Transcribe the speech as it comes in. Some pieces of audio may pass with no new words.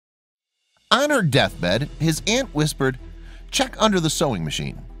On her deathbed, his aunt whispered, "Check under the sewing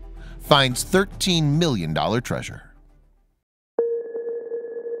machine. Finds $13 million treasure."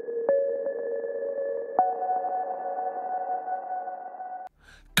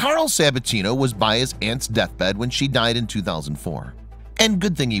 Carl Sabatino was by his aunt's deathbed when she died in 2004. And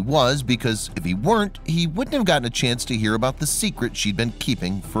good thing he was, because if he weren't, he wouldn't have gotten a chance to hear about the secret she'd been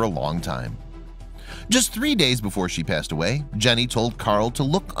keeping for a long time. Just 3 days before she passed away, Jenny told Carl to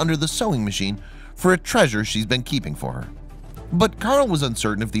look under the sewing machine for a treasure she's been keeping for her. But Carl was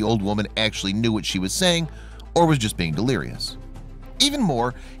uncertain if the old woman actually knew what she was saying or was just being delirious. Even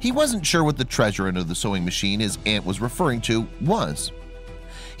more, he wasn't sure what the treasure under the sewing machine his aunt was referring to was.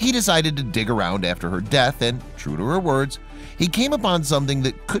 He decided to dig around after her death and, true to her words, he came upon something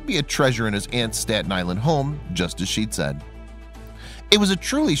that could be a treasure in his aunt's Staten Island home, just as she'd said. It was a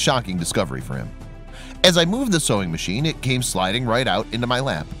truly shocking discovery for him. As I moved the sewing machine, it came sliding right out into my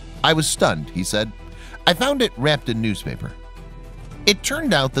lap. I was stunned, he said. I found it wrapped in newspaper. It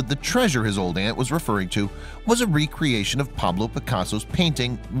turned out that the treasure his old aunt was referring to was a recreation of Pablo Picasso's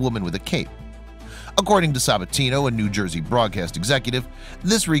painting, Woman with a Cape. According to Sabatino, a New Jersey broadcast executive,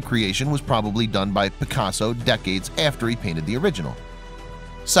 this recreation was probably done by Picasso decades after he painted the original.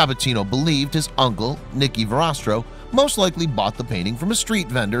 Sabatino believed his uncle, Nicky Verostro, most likely bought the painting from a street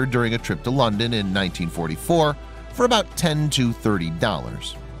vendor during a trip to London in 1944 for about $10 to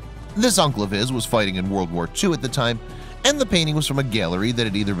 $30. This uncle of his was fighting in World War II at the time, and the painting was from a gallery that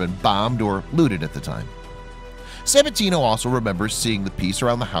had either been bombed or looted at the time. Sabatino also remembers seeing the piece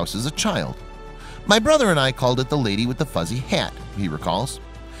around the house as a child. "My brother and I called it the lady with the fuzzy hat," he recalls.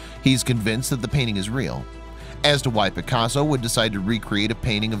 He's convinced that the painting is real. As to why Picasso would decide to recreate a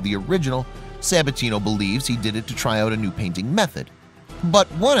painting of the original, Sabatino believes he did it to try out a new painting method.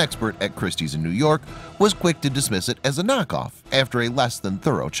 But one expert at Christie's in New York was quick to dismiss it as a knockoff after a less than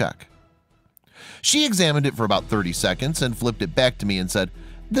thorough check. She examined it for about 30 seconds and flipped it back to me and said,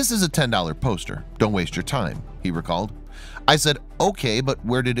 "This is a $10 poster. Don't waste your time," he recalled. I said, "Okay, but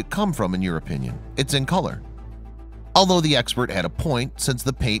where did it come from in your opinion? It's in color." Although the expert had a point, since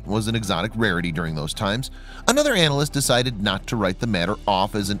the paint was an exotic rarity during those times, another analyst decided not to write the matter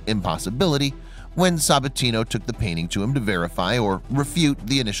off as an impossibility when Sabatino took the painting to him to verify or refute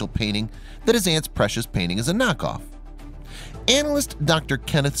the initial painting that his aunt's precious painting is a knockoff. Analyst Dr.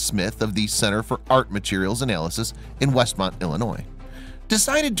 Kenneth Smith of the Center for Art Materials Analysis in Westmont, Illinois,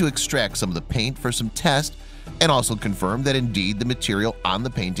 decided to extract some of the paint for some test and also confirmed that indeed the material on the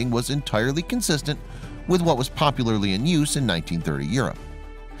painting was entirely consistent with what was popularly in use in 1930 Europe.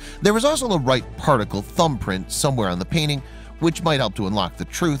 There was also a right particle thumbprint somewhere on the painting, which might help to unlock the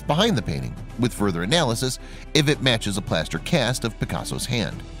truth behind the painting, with further analysis if it matches a plaster cast of Picasso's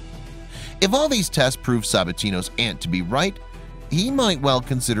hand. If all these tests prove Sabatino's aunt to be right, he might well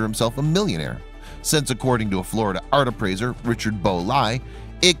consider himself a millionaire, since according to a Florida art appraiser, Richard Lai,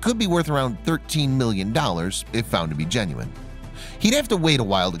 it could be worth around $13 million if found to be genuine. He'd have to wait a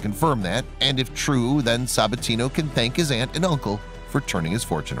while to confirm that, and if true, then Sabatino can thank his aunt and uncle for turning his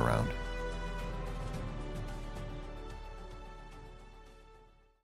fortune around.